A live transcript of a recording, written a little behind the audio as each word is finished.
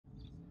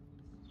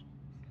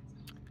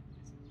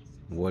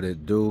What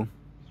it do?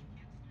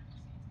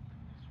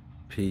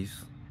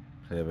 Peace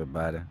to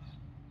everybody.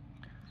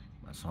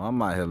 So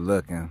I'm out here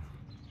looking,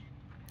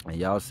 and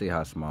y'all see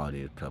how small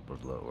these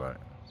peppers look, right?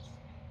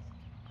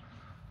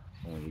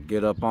 When you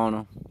get up on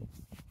them,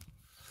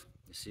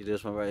 you see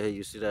this one right here,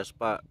 you see that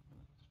spot?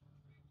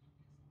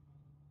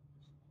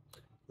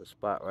 The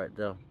spot right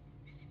there.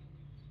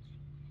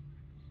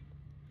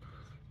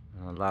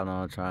 And a lot of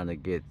them trying to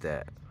get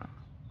that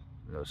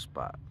little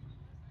spot.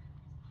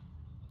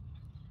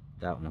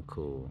 That one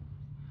cool.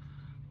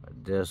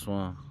 But this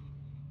one,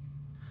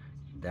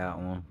 that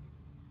one,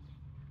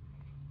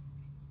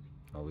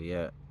 oh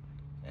yeah,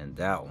 and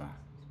that one.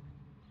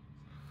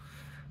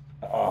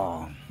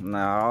 Oh,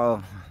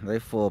 no, they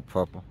full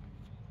purple.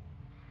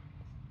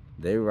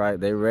 They right,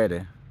 they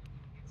ready.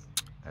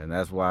 And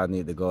that's why I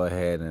need to go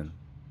ahead and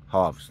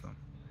harvest them.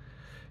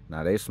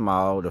 Now they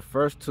small. The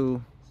first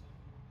two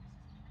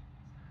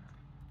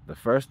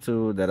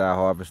that I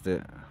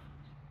harvested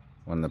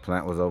when the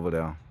plant was over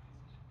there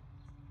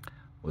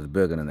was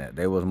bigger than that.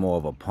 They was more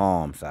of a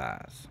palm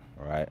size,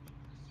 right?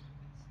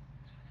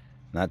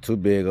 Not too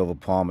big of a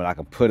palm, but I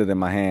can put it in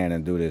my hand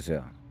and do this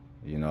here.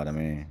 You know what I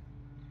mean?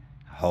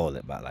 Hold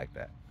it about like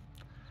that.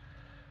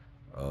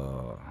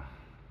 So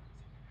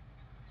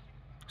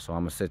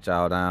I'm gonna sit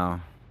y'all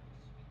down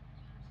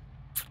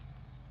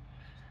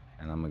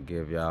and I'm gonna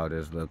give y'all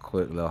this little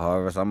quick little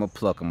harvest. I'm gonna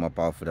pluck them up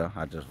off of there.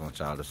 I just want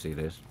y'all to see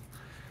this.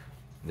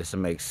 This will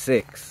make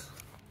 6.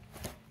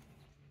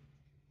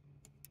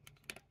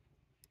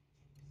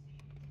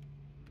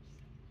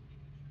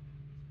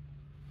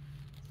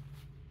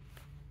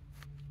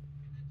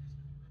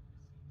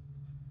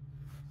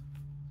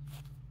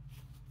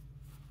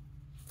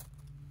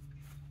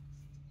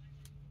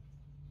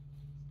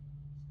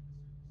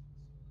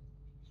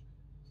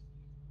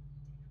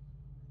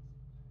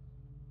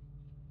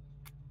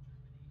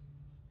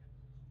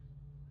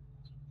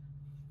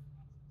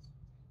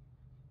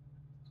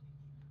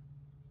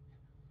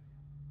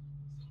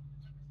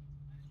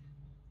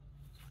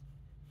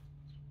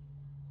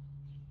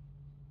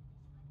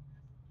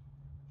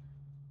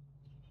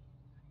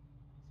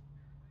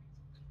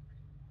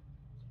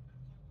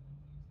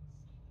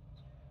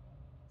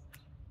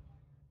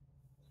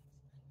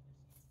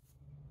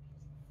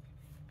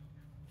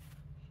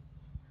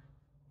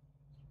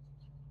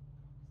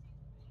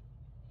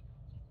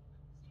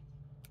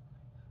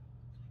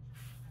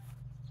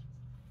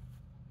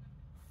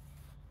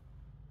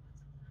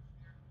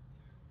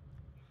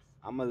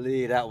 I'm gonna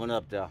leave that one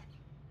up there.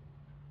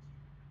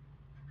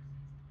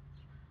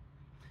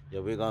 Yeah,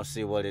 we're gonna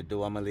see what it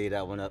do. I'm gonna leave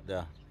that one up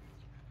there.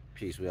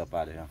 Peace, we up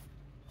out of here.